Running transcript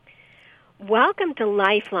Welcome to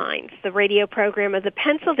Lifelines, the radio program of the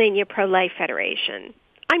Pennsylvania Pro-Life Federation.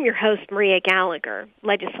 I'm your host, Maria Gallagher,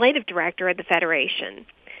 Legislative Director of the Federation.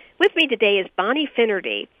 With me today is Bonnie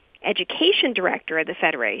Finnerty, Education Director of the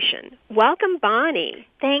Federation. Welcome, Bonnie.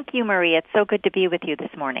 Thank you, Maria. It's so good to be with you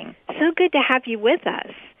this morning. So good to have you with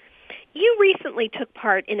us. You recently took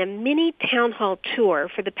part in a mini town hall tour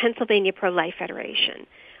for the Pennsylvania Pro-Life Federation.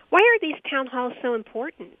 Why are these town halls so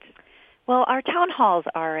important? Well, our town halls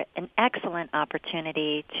are an excellent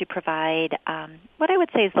opportunity to provide what I would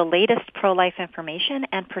say is the latest pro-life information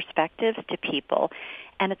and perspectives to people.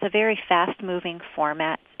 And it's a very fast-moving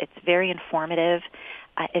format. It's very informative.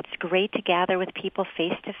 It's great to gather with people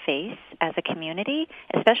face-to-face as a community,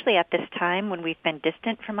 especially at this time when we've been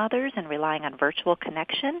distant from others and relying on virtual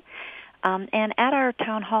connection. And at our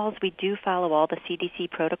town halls, we do follow all the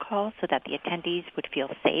CDC protocols so that the attendees would feel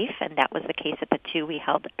safe, and that was the case at the two we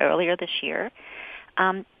held earlier this year.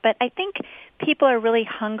 But I think people are really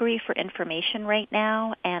hungry for information right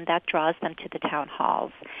now, and that draws them to the town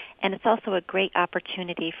halls. And it's also a great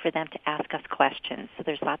opportunity for them to ask us questions. So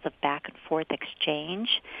there's lots of back and forth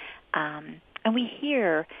exchange. And we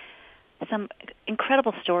hear some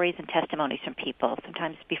incredible stories and testimonies from people,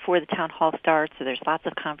 sometimes before the town hall starts, so there's lots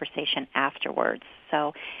of conversation afterwards.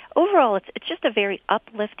 So overall, it's just a very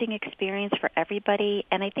uplifting experience for everybody,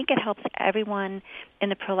 and I think it helps everyone in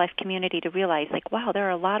the pro-life community to realize, like, wow, there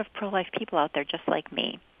are a lot of pro-life people out there just like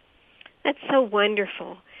me. That's so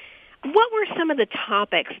wonderful. What were some of the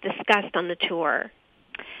topics discussed on the tour?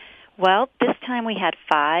 Well, this time we had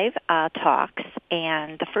 5 talks,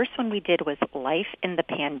 and the first one we did was Life in the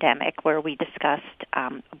Pandemic, where we discussed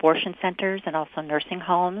abortion centers and also nursing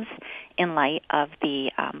homes in light of the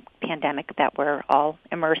pandemic that we're all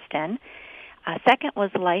immersed in. Second was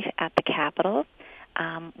Life at the Capitol,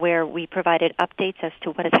 where we provided updates as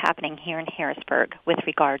to what is happening here in Harrisburg with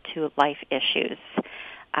regard to life issues.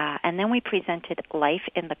 And then we presented Life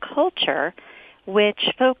in the Culture, which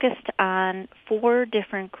focused on 4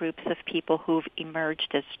 different groups of people who've emerged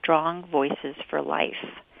as strong voices for life.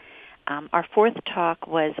 Our fourth talk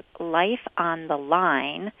was Life on the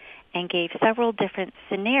Line, and gave several different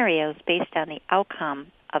scenarios based on the outcome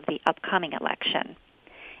of the upcoming election.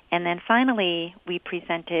 And then finally, we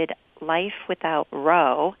presented Life Without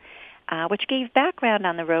Roe, which gave background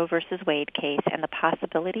on the Roe versus Wade case and the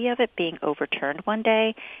possibility of it being overturned one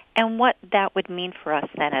day, and what that would mean for us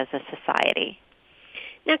then as a society.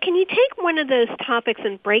 Now, can you take one of those topics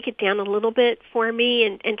and break it down a little bit for me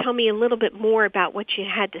and tell me a little bit more about what you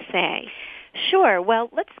had to say? Sure. Well,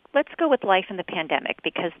 let's go with Life in the Pandemic,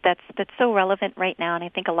 because that's so relevant right now, and I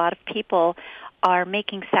think a lot of people are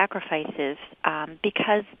making sacrifices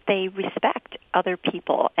because they respect other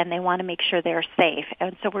people and they want to make sure they're safe.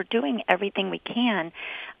 And so we're doing everything we can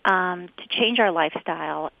to change our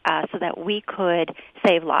lifestyle so that we could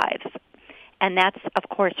save lives. And that's, of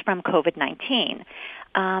course, from COVID-19.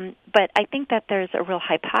 But I think that there's a real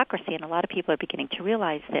hypocrisy, and a lot of people are beginning to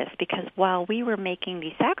realize this, because while we were making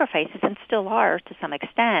these sacrifices, and still are to some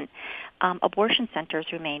extent, abortion centers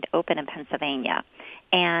remained open in Pennsylvania.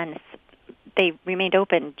 And they remained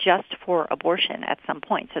open just for abortion at some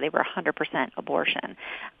point, so they were 100% abortion.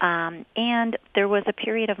 And there was a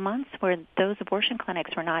period of months where those abortion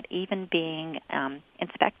clinics were not even being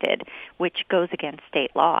inspected, which goes against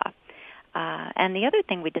state law. And the other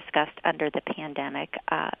thing we discussed under the pandemic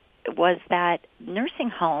was that nursing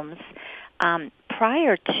homes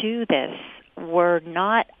prior to this were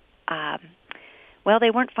not, they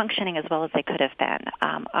weren't functioning as well as they could have been.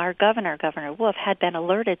 Our Governor Wolf, had been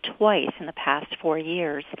alerted twice in the past 4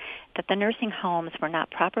 years that the nursing homes were not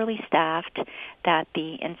properly staffed, that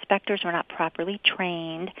the inspectors were not properly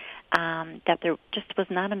trained, that there just was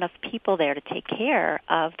not enough people there to take care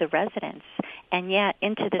of the residents. And yet,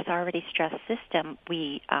 into this already stressed system,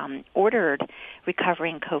 we ordered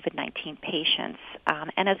recovering COVID-19 patients.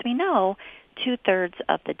 And as we know, 2/3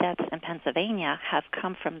 of the deaths in Pennsylvania have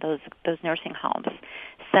come from those nursing homes.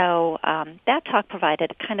 So that talk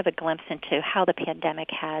provided kind of a glimpse into how the pandemic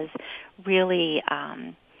has really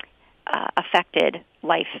affected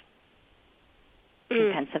life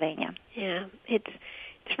in Pennsylvania. Yeah, it's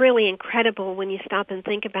really incredible when you stop and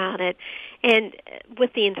think about it. And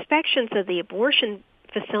with the inspections of the abortion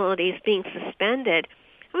facilities being suspended,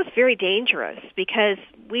 it was very dangerous, because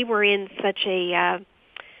we were in such a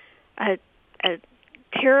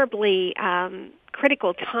terribly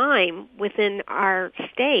critical time within our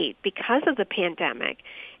state because of the pandemic.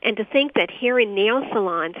 And to think that hair and nail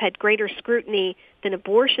salons had greater scrutiny than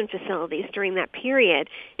abortion facilities during that period,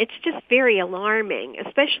 it's just very alarming,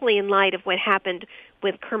 especially in light of what happened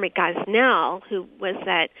with Kermit Gosnell, who was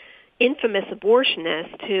that, infamous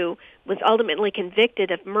abortionist who was ultimately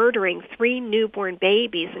convicted of murdering 3 newborn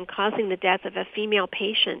babies and causing the death of a female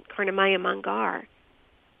patient, Karnamaya Mangar.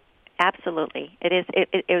 Absolutely.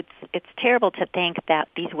 It's terrible to think that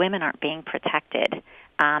these women aren't being protected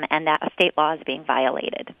and that a state law is being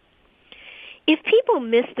violated. If people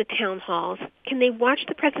miss the town halls, can they watch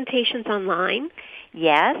the presentations online?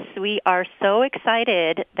 Yes, we are so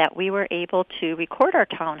excited that we were able to record our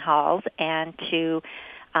town halls and to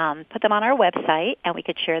put them on our website, and we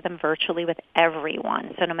could share them virtually with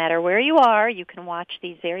everyone. So no matter where you are, you can watch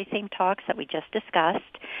these very same talks that we just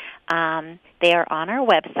discussed. They are on our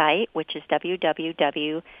website, which is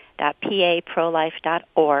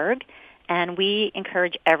www.paprolife.org, and we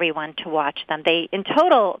encourage everyone to watch them. In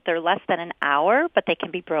total, they're less than an hour, but they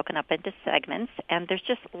can be broken up into segments, and there's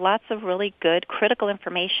just lots of really good, critical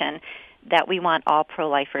information that we want all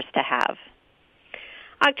pro-lifers to have.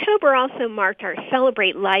 October also marked our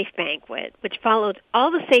Celebrate Life banquet, which followed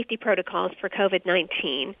all the safety protocols for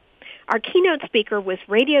COVID-19. Our keynote speaker was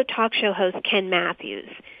radio talk show host Ken Matthews.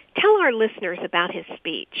 Tell our listeners about his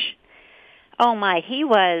speech. Oh, my, he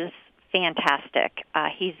was fantastic.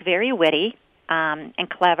 He's very witty and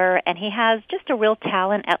clever, and he has just a real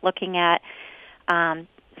talent at looking at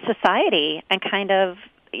society and kind of,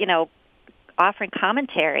 offering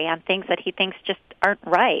commentary on things that he thinks just aren't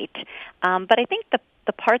right. But I think the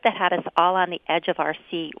part that had us all on the edge of our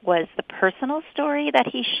seat was the personal story that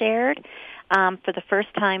he shared for the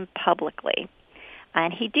first time publicly.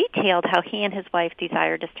 And he detailed how he and his wife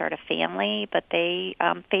desired to start a family, but they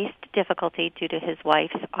faced difficulty due to his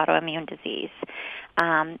wife's autoimmune disease.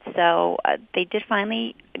 So they did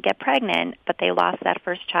finally get pregnant, but they lost that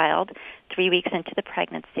first child 3 weeks into the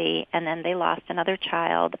pregnancy, and then they lost another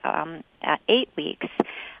child at 8 weeks.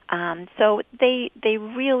 So they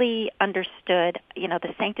really understood,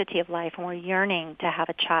 the sanctity of life and were yearning to have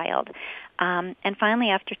a child. And finally,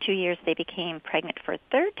 after 2 years, they became pregnant for a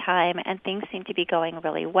third time, and things seemed to be going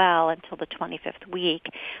really well until the 25th week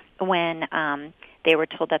when they were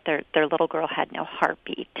told that their little girl had no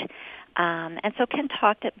heartbeat. And so Ken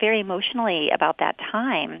talked very emotionally about that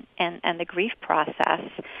time and the grief process.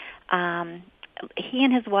 He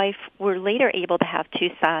and his wife were later able to have 2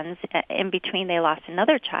 sons. In between, they lost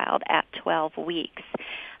another child at 12 weeks.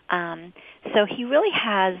 So he really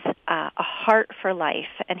has a heart for life.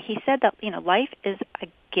 And he said that, life is a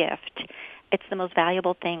gift. It's the most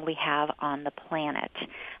valuable thing we have on the planet,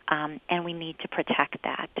 and we need to protect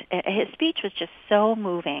that. His speech was just so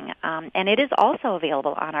moving, and it is also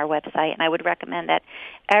available on our website, and I would recommend that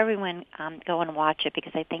everyone go and watch it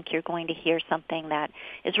because I think you're going to hear something that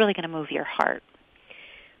is really going to move your heart.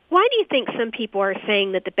 Why do you think some people are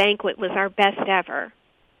saying that the banquet was our best ever?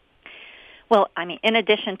 Well, in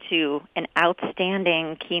addition to an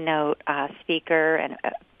outstanding keynote speaker and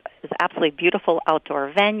it was absolutely beautiful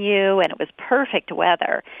outdoor venue, and it was perfect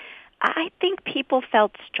weather, I think people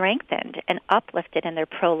felt strengthened and uplifted in their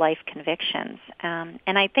pro-life convictions.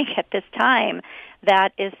 And I think at this time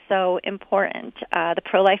that is so important. The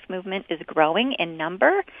pro-life movement is growing in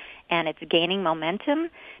number, and it's gaining momentum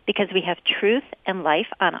because we have truth and life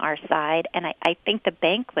on our side. And I think the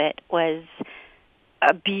banquet was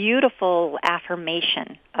a beautiful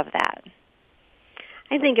affirmation of that.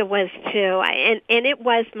 I think it was too, and it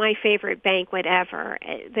was my favorite banquet ever.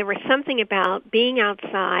 There was something about being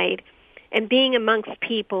outside and being amongst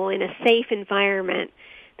people in a safe environment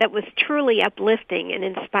that was truly uplifting and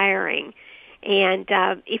inspiring. And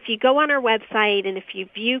if you go on our website and if you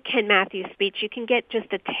view Ken Matthews' speech, you can get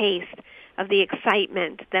just a taste of the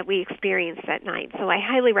excitement that we experienced that night. So I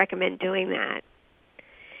highly recommend doing that.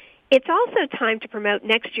 It's also time to promote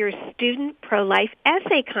next year's Student Pro-Life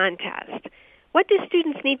Essay Contest. What do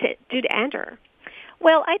students need to do to enter?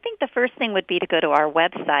 Well, I think the first thing would be to go to our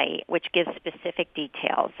website, which gives specific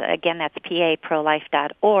details. Again, that's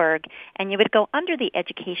paprolife.org, and you would go under the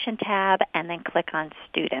Education tab and then click on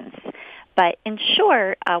Students. But in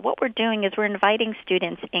short, what we're doing is we're inviting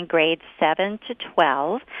students in grades 7 to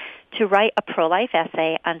 12 to write a pro-life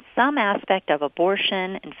essay on some aspect of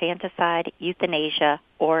abortion, infanticide, euthanasia,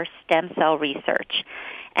 or stem cell research.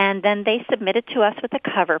 And then they submit it to us with a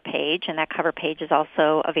cover page, and that cover page is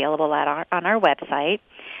also available on our website.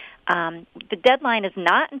 The deadline is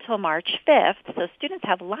not until March 5th, so students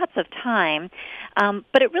have lots of time,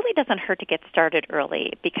 but it really doesn't hurt to get started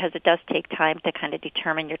early because it does take time to kind of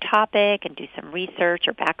determine your topic and do some research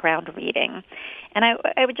or background reading. And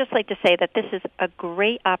I would just like to say that this is a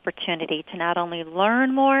great opportunity to not only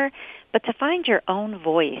learn more, but to find your own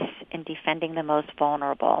voice in defending the most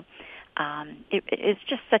vulnerable. It's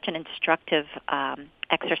just such an instructive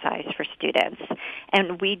exercise for students.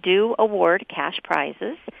 And we do award cash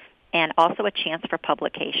prizes. and also a chance for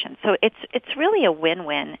publication. So it's really a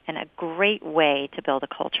win-win and a great way to build a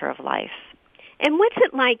culture of life. And what's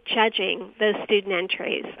it like judging those student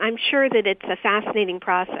entries? I'm sure that it's a fascinating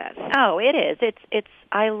process. Oh, it is. It's.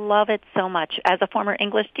 I love it so much. As a former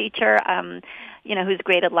English teacher, who's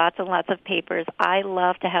graded lots and lots of papers, I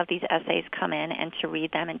love to have these essays come in and to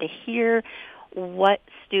read them and to hear what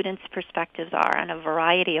students' perspectives are on a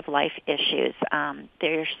variety of life issues.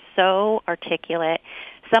 They're so articulate.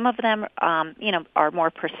 Some of them, are more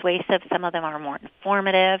persuasive. Some of them are more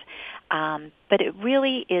informative. But it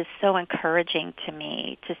really is so encouraging to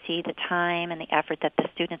me to see the time and the effort that the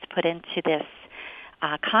students put into this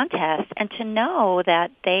contest, and to know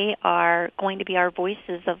that they are going to be our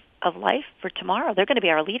voices of life for tomorrow. They're going to be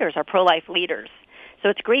our leaders, our pro-life leaders. So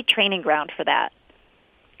it's a great training ground for that.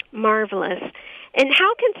 Marvelous. And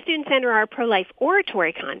how can students enter our pro-life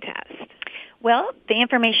oratory contest? Well, the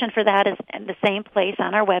information for that is in the same place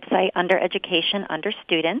on our website under Education, under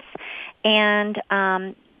Students. And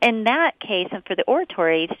in that case, and for the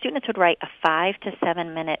oratory, the students would write a 5 to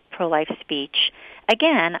 7 minute pro-life speech,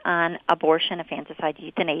 again, on abortion, infanticide,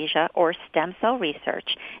 euthanasia, or stem cell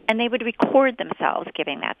research. And they would record themselves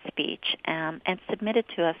giving that speech and submit it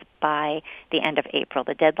to us by the end of April.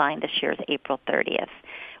 The deadline this year is April 30th.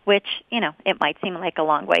 Which, it might seem like a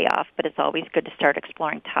long way off, but it's always good to start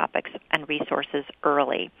exploring topics and resources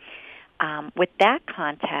early. With that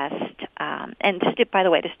contest, and by the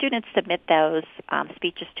way, the students submit those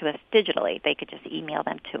speeches to us digitally. They could just email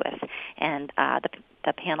them to us, and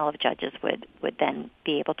the panel of judges would then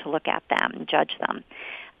be able to look at them and judge them.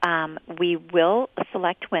 We will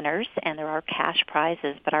select winners, and there are cash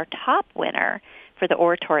prizes, but our top winner for the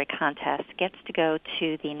oratory contest gets to go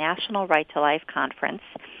to the National Right to Life Conference,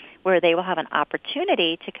 where they will have an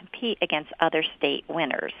opportunity to compete against other state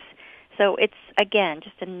winners. So it's, again,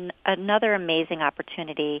 just another amazing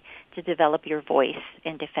opportunity to develop your voice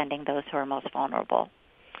in defending those who are most vulnerable.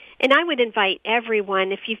 And I would invite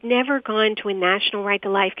everyone, if you've never gone to a National Right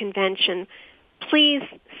to Life convention, please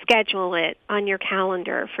schedule it on your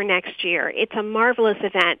calendar for next year. It's a marvelous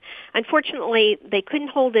event. Unfortunately, they couldn't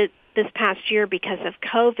hold it this past year because of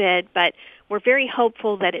COVID, but we're very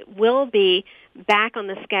hopeful that it will be back on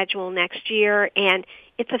the schedule next year, and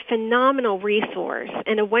it's a phenomenal resource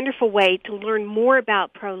and a wonderful way to learn more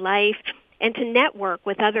about pro-life and to network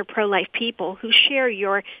with other pro-life people who share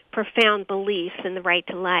your profound beliefs in the right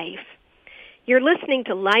to life. You're listening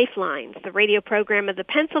to Lifelines, the radio program of the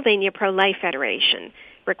Pennsylvania Pro-Life Federation,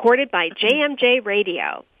 recorded by JMJ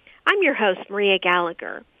Radio. I'm your host, Maria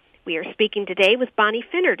Gallagher. We are speaking today with Bonnie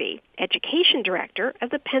Finnerty, Education Director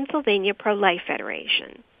of the Pennsylvania Pro-Life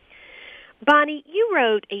Federation. Bonnie, you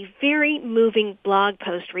wrote a very moving blog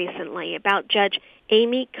post recently about Judge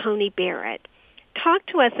Amy Coney Barrett. Talk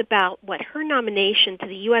to us about what her nomination to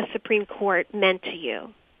the U.S. Supreme Court meant to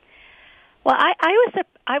you. Well,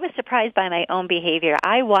 I was surprised by my own behavior.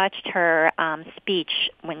 I watched her speech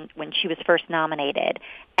when she was first nominated,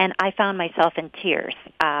 and I found myself in tears.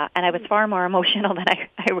 And I was far more emotional than I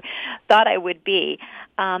thought I would be.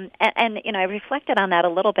 And I reflected on that a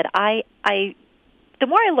little bit. The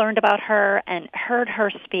more I learned about her and heard her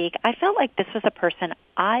speak, I felt like this was a person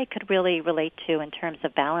I could really relate to in terms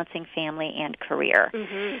of balancing family and career.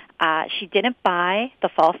 Mm-hmm. She didn't buy the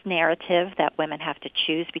false narrative that women have to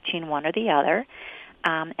choose between one or the other.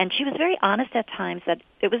 And she was very honest at times that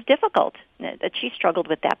it was difficult, that she struggled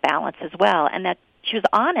with that balance as well, and that she was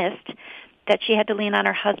honest that she had to lean on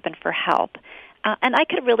her husband for help. And I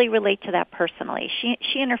could really relate to that personally.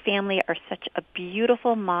 She and her family are such a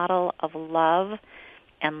beautiful model of love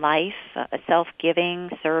and life,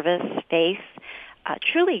 self-giving, service, faith,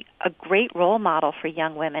 truly a great role model for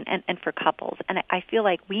young women and for couples. And I feel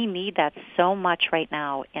like we need that so much right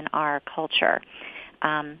now in our culture.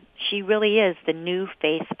 She really is the new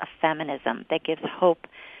face of feminism that gives hope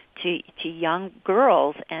to young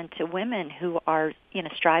girls and to women who are,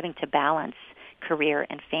 striving to balance career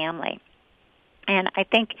and family. And I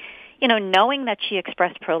think, knowing that she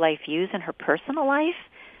expressed pro-life views in her personal life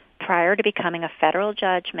prior to becoming a federal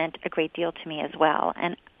judge meant a great deal to me as well.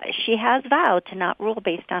 And she has vowed to not rule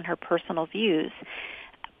based on her personal views.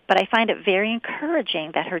 But I find it very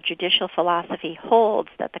encouraging that her judicial philosophy holds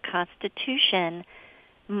that the Constitution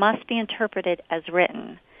must be interpreted as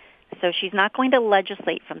written. So she's not going to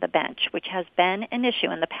legislate from the bench, which has been an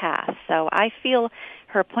issue in the past. So I feel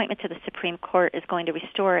her appointment to the Supreme Court is going to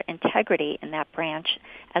restore integrity in that branch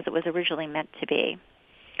as it was originally meant to be.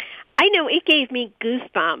 I know it gave me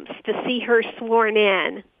goosebumps to see her sworn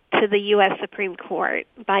in to the U.S. Supreme Court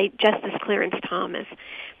by Justice Clarence Thomas.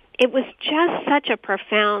 It was just such a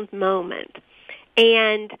profound moment.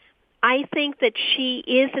 And I think that she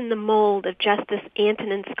is in the mold of Justice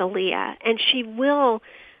Antonin Scalia, and she will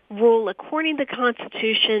rule according to the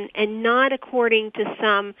Constitution and not according to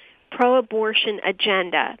some pro-abortion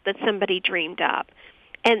agenda that somebody dreamed up.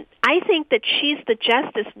 And I think that she's the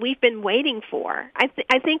justice we've been waiting for.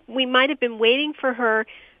 I think we might have been waiting for her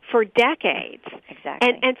for decades.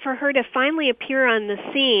 Exactly. And for her to finally appear on the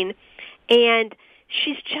scene. And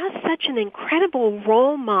she's just such an incredible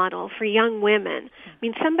role model for young women. I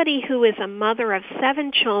mean, somebody who is a mother of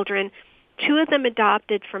 7 children, 2 of them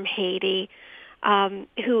adopted from Haiti,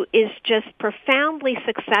 who is just profoundly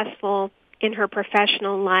successful in her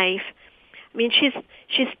professional life. I mean, she's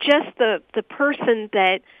just the person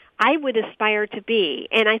that I would aspire to be.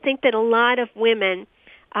 And I think that a lot of women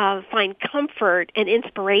find comfort and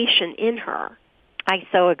inspiration in her. I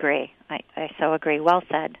so agree. I so agree. Well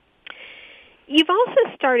said. You've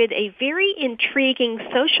also started a very intriguing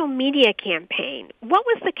social media campaign. What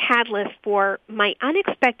was the catalyst for My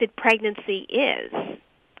Unexpected Pregnancy Is?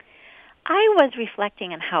 I was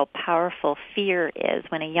reflecting on how powerful fear is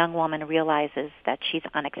when a young woman realizes that she's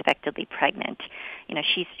unexpectedly pregnant. You know,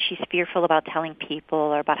 she's fearful about telling people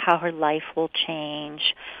or about how her life will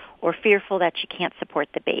change, or fearful that she can't support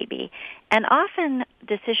the baby. And often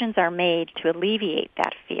decisions are made to alleviate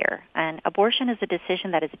that fear. And abortion is a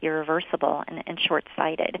decision that is irreversible and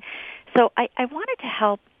short-sighted. So I wanted to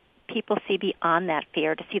help people see beyond that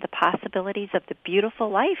fear, to see the possibilities of the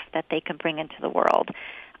beautiful life that they can bring into the world,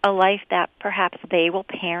 a life that perhaps they will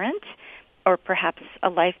parent, or perhaps a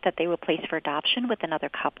life that they will place for adoption with another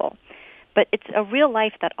couple. But it's a real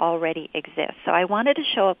life that already exists. So I wanted to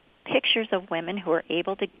show pictures of women who are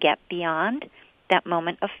able to get beyond that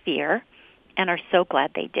moment of fear and are so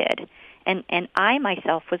glad they did. And I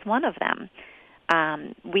myself was one of them.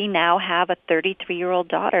 We now have a 33-year-old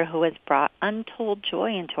daughter who has brought untold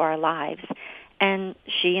joy into our lives, and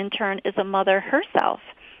she in turn is a mother herself.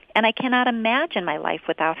 And I cannot imagine my life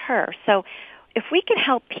without her. So if we could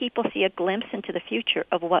help people see a glimpse into the future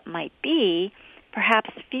of what might be, perhaps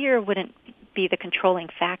fear wouldn't be the controlling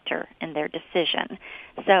factor in their decision.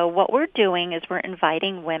 So what we're doing is we're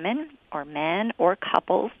inviting women or men or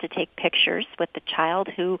couples to take pictures with the child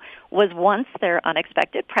who was once their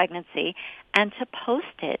unexpected pregnancy and to post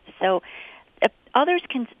it. So if others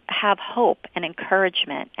can have hope and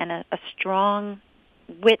encouragement and a strong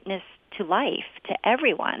witness to life, to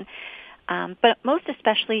everyone, but most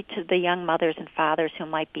especially to the young mothers and fathers who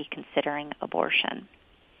might be considering abortion.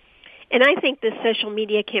 And I think this social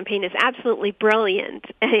media campaign is absolutely brilliant.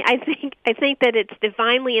 I think that it's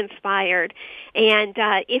divinely inspired. And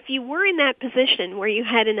if you were in that position where you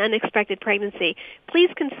had an unexpected pregnancy, please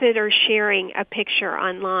consider sharing a picture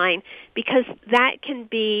online, because that can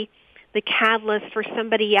be the catalyst for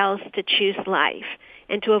somebody else to choose life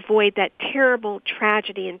and to avoid that terrible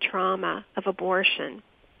tragedy and trauma of abortion.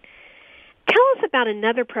 Tell us about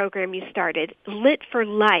another program you started, Lit for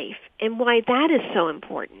Life, and why that is so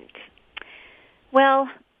important. Well,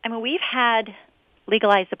 I mean, we've had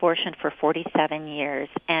legalized abortion for 47 years,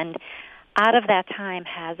 and out of that time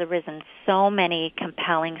has arisen so many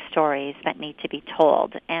compelling stories that need to be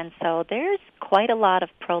told. And so there's quite a lot of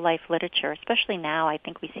pro-life literature, especially now. I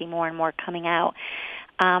think we see more and more coming out.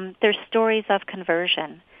 There's stories of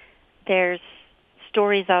conversion. There's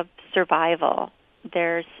stories of survival.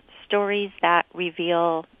 There's stories that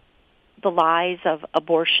reveal the lies of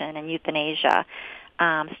abortion and euthanasia.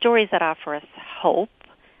 Stories that offer us hope,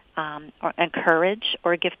 or encourage,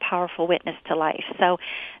 or give powerful witness to life. So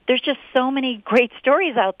there's just so many great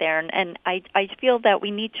stories out there, and I feel that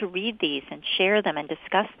we need to read these and share them and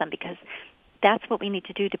discuss them, because that's what we need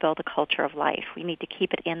to do to build a culture of life. We need to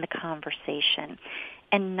keep it in the conversation.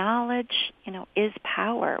 And knowledge, is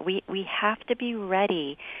power. We have to be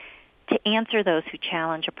ready to answer those who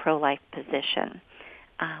challenge a pro-life position.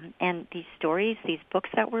 And these stories, these books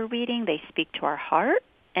that we're reading, they speak to our heart,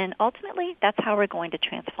 and ultimately that's how we're going to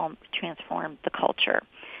transform the culture.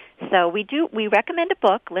 So we recommend a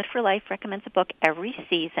book. Lit for Life recommends a book every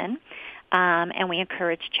season, and we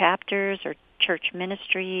encourage chapters or church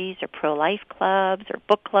ministries or pro-life clubs or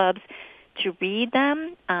book clubs to read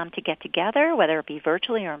them, to get together, whether it be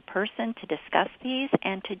virtually or in person, to discuss these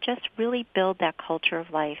and to just really build that culture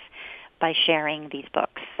of life by sharing these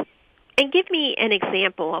books. And give me an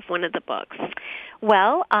example of one of the books.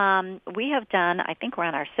 Well, we have done, I think we're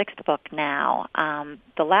on our 6th book now.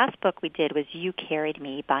 The last book we did was You Carried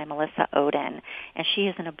Me by Melissa Ohden, and she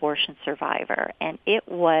is an abortion survivor. And it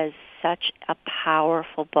was such a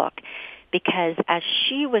powerful book because as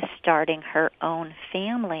she was starting her own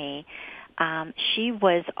family, she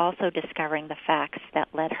was also discovering the facts that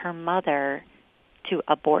led her mother to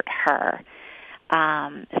abort her.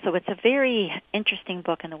 So it's a very interesting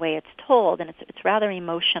book in the way it's told, and it's rather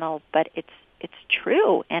emotional, but it's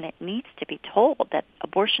true, and it needs to be told that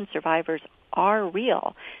abortion survivors are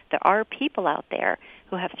real. There are people out there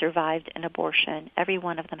who have survived an abortion. Every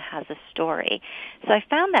one of them has a story. So I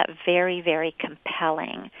found that very, very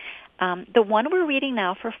compelling. The one we're reading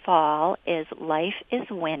now for fall is Life is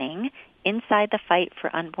Winning, Inside the Fight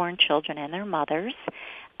for Unborn Children and Their Mothers.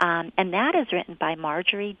 And that is written by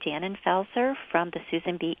Marjorie Dannenfelser from the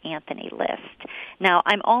Susan B. Anthony list. Now,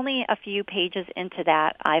 I'm only a few pages into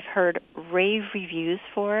that. I've heard rave reviews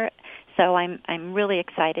for it, so I'm really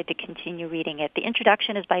excited to continue reading it. The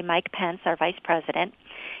introduction is by Mike Pence, our vice president,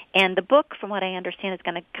 and the book, from what I understand, is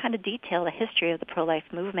going to kind of detail the history of the pro-life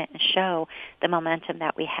movement and show the momentum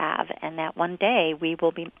that we have, and that one day we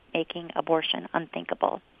will be making abortion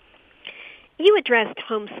unthinkable. You addressed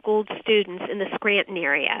homeschooled students in the Scranton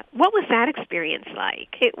area. What was that experience like?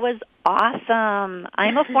 It was awesome.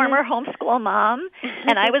 I'm a former homeschool mom,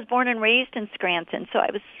 and I was born and raised in Scranton, so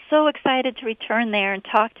I was so excited to return there and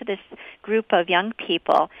talk to this group of young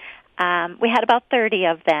people. We had about 30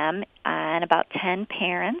 of them and about 10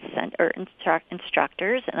 parents or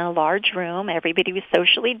instructors in a large room. Everybody was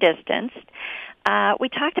socially distanced. We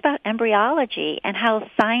talked about embryology and how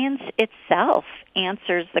science itself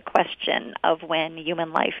answers the question of when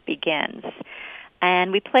human life begins.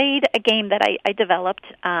 And we played a game that I developed.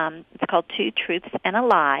 It's called Two Truths and a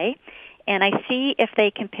Lie. And I see if they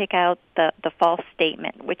can pick out the false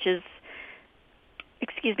statement, which is,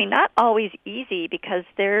 not always easy because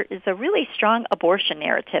there is a really strong abortion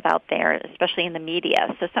narrative out there, especially in the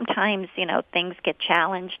media. So sometimes, things get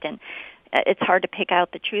challenged and it's hard to pick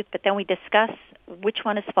out the truth, but then we discuss which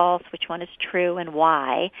one is false, which one is true, and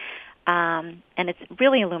why. And it's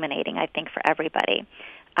really illuminating, I think, for everybody.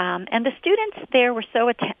 And the students there were so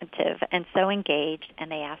attentive and so engaged,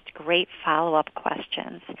 and they asked great follow-up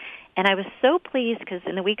questions. And I was so pleased because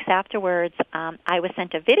in the weeks afterwards, I was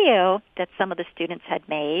sent a video that some of the students had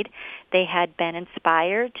made. They had been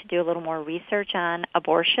inspired to do a little more research on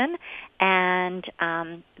abortion, and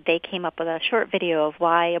they came up with a short video of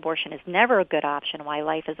why abortion is never a good option, why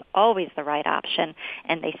life is always the right option,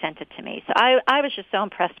 and they sent it to me. So I was just so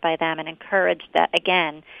impressed by them and encouraged that,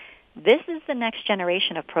 again, this is the next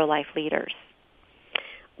generation of pro-life leaders.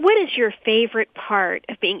 What is your favorite part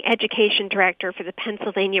of being education director for the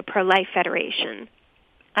Pennsylvania Pro-Life Federation?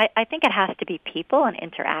 I think it has to be people and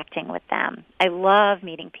interacting with them. I love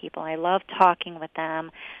meeting people. I love talking with them.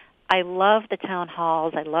 I love the town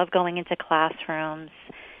halls. I love going into classrooms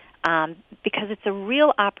because it's a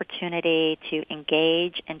real opportunity to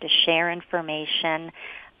engage and to share information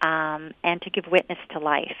and to give witness to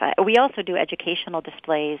life. We also do educational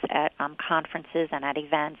displays at conferences and at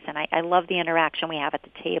events, and I love the interaction we have at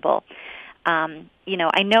the table.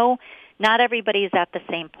 I know not everybody is at the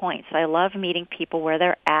same point, so I love meeting people where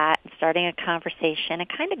they're at and starting a conversation and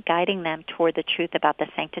kind of guiding them toward the truth about the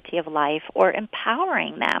sanctity of life or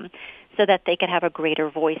empowering them so that they could have a greater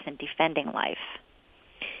voice in defending life.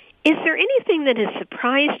 Is there anything that has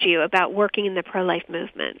surprised you about working in the pro-life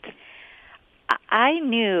movement? I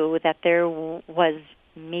knew that there was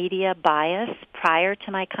media bias prior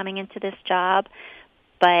to my coming into this job,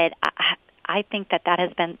 but I think that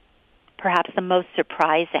has been perhaps the most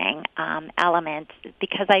surprising element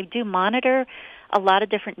because I do monitor a lot of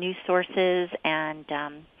different news sources and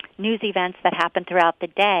news events that happen throughout the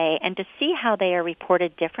day, and to see how they are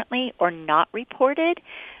reported differently or not reported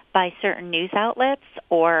by certain news outlets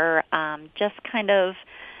or just kind of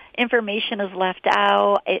information is left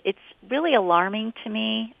out. It's really alarming to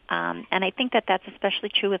me, and I think that that's especially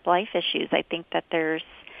true with life issues. I think that there's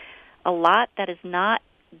a lot that is not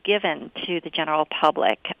given to the general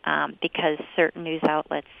public because certain news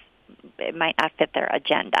outlets, it might not fit their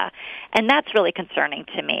agenda, and that's really concerning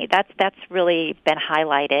to me. That's really been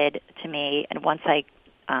highlighted to me, and once I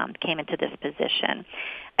came into this position,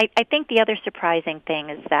 I think the other surprising thing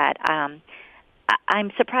is that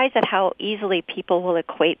I'm surprised at how easily people will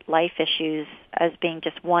equate life issues as being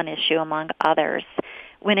just one issue among others,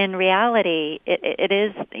 when in reality it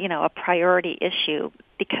is, a priority issue,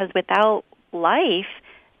 because without life,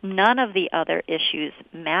 none of the other issues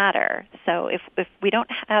matter. So if we don't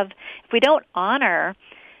honor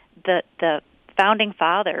the founding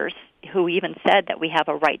fathers who even said that we have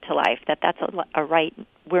a right to life, that's a right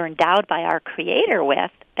we're endowed by our Creator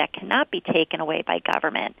with that cannot be taken away by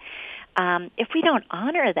government. If we don't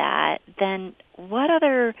honor that, then what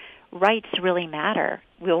other rights really matter?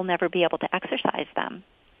 We'll never be able to exercise them.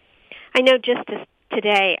 I know just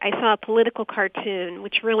today I saw a political cartoon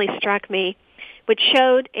which really struck me, which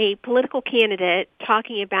showed a political candidate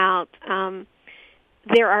talking about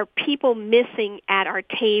there are people missing at our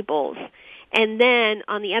tables. And then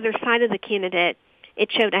on the other side of the candidate, it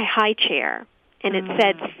showed a high chair, and it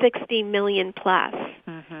said 60 million plus.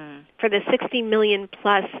 For the 60 million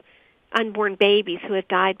plus unborn babies who have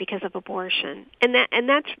died because of abortion. And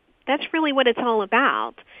that's really what it's all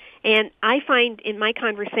about. And I find in my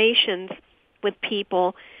conversations with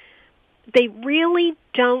people, they really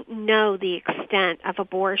don't know the extent of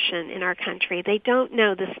abortion in our country. They don't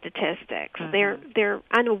know the statistics. They're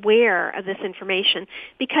unaware of this information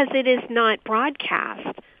because it is not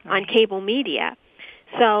broadcast on cable media.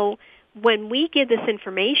 So when we give this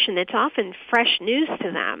information, it's often fresh news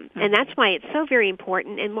to them, and that's why it's so very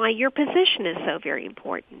important and why your position is so very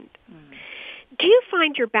important. Do you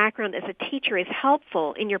find your background as a teacher is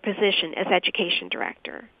helpful in your position as education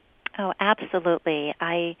director? Oh, absolutely.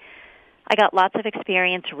 I got lots of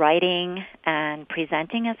experience writing and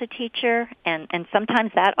presenting as a teacher, and sometimes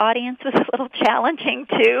that audience was a little challenging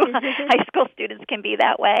too. High school students can be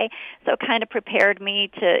that way, so it kind of prepared me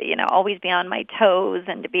to, always be on my toes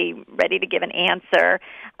and to be ready to give an answer.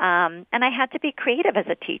 And I had to be creative as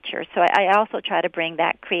a teacher, so I also try to bring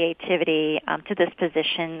that creativity to this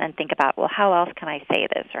position and think about, well, how else can I say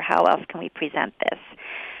this, or how else can we present this?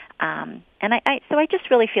 And I just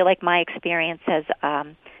really feel like my experience as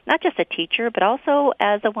not just a teacher, but also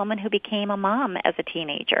as a woman who became a mom as a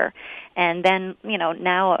teenager, and then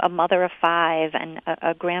now a mother of 5 and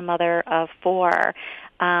a grandmother of 4.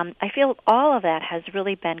 I feel all of that has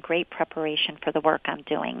really been great preparation for the work I'm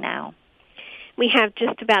doing now. We have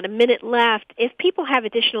just about a minute left. If people have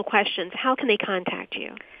additional questions, how can they contact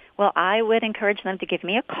you? Well, I would encourage them to give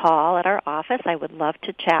me a call at our office. I would love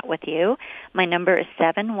to chat with you. My number is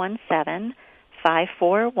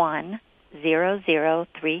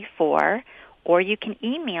 717-541-0034, or you can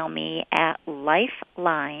email me at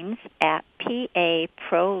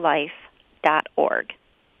lifelines@paprolife.org.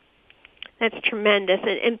 That's tremendous.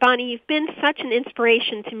 And Bonnie, you've been such an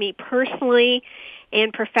inspiration to me personally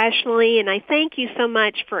and professionally, and I thank you so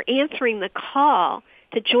much for answering the call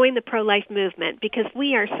to join the pro-life movement, because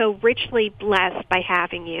we are so richly blessed by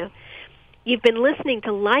having you. You've been listening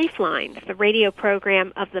to Lifelines, the radio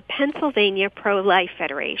program of the Pennsylvania Pro-Life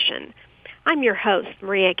Federation. I'm your host,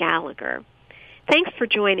 Maria Gallagher. Thanks for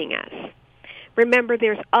joining us. Remember,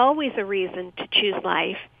 there's always a reason to choose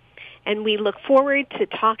life, and we look forward to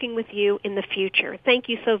talking with you in the future. Thank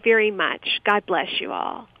you so very much. God bless you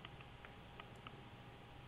all.